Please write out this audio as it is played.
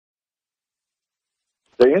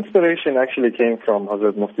The inspiration actually came from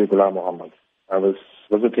Hazrat Mufti Ghulam Muhammad. I was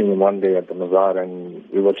visiting him one day at the Mazar and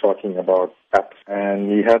we were talking about apps.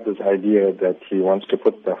 And he had this idea that he wants to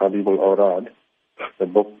put the Habibul Awrad, the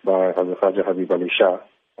book by Hazrat Khaja Habib Ali Shah,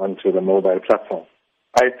 onto the mobile platform.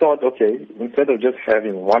 I thought, okay, instead of just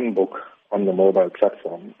having one book on the mobile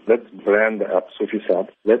platform, let's brand the app Soofie Saheb.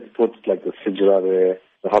 Let's put like the Sijra there,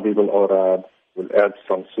 the Habibul Awrad, we'll add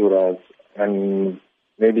some surahs and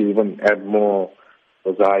maybe even add more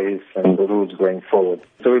Zais and the rules going forward.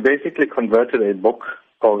 So we basically converted a book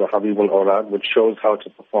called the Habibul Awrad, which shows how to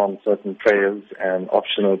perform certain prayers and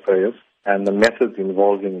optional prayers and the methods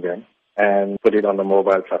involving them, and put it on the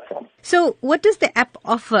mobile platform. So what does the app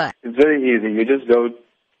offer? It's very easy. You just go,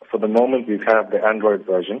 for the moment we have the Android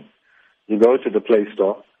version. You go to the Play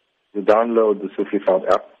Store, you download the Soofie Saheb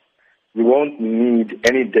app. You won't need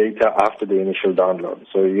any data after the initial download,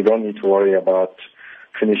 so you don't need to worry about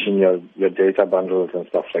finishing your data bundles and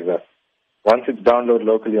stuff like that. Once it's downloaded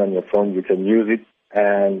locally on your phone, you can use it,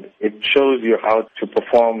 and it shows you how to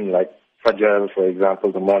perform, like Fajr, for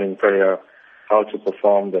example, the morning prayer, how to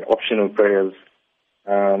perform the optional prayers.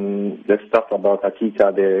 There's stuff about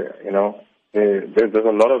Hakika there, There's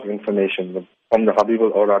a lot of information from the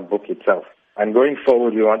Habibul Awrad book itself. And going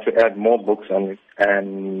forward, we want to add more books on it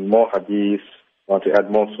and more hadiths, want to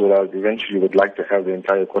add more surahs. Eventually, we'd like to have the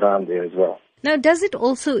entire Quran there as well. Now, does it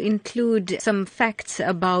also include some facts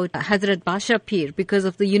about Hazrat Badsha Peer because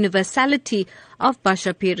of the universality of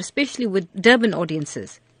Badsha Peer, especially with Durban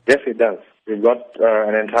audiences? Yes, it does. We've got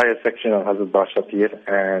an entire section of Hazrat Badsha Peer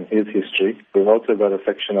and his history. We've also got a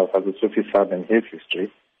section of Hazrat Soofie Saheb and his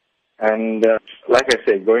history. And like I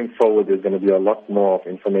say, going forward, there's going to be a lot more of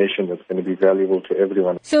information that's going to be valuable to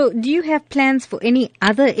everyone. So do you have plans for any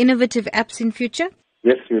other innovative apps in future?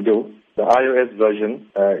 Yes, we do. The iOS version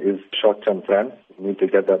is short-term plan. We need to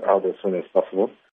get that out as soon as possible.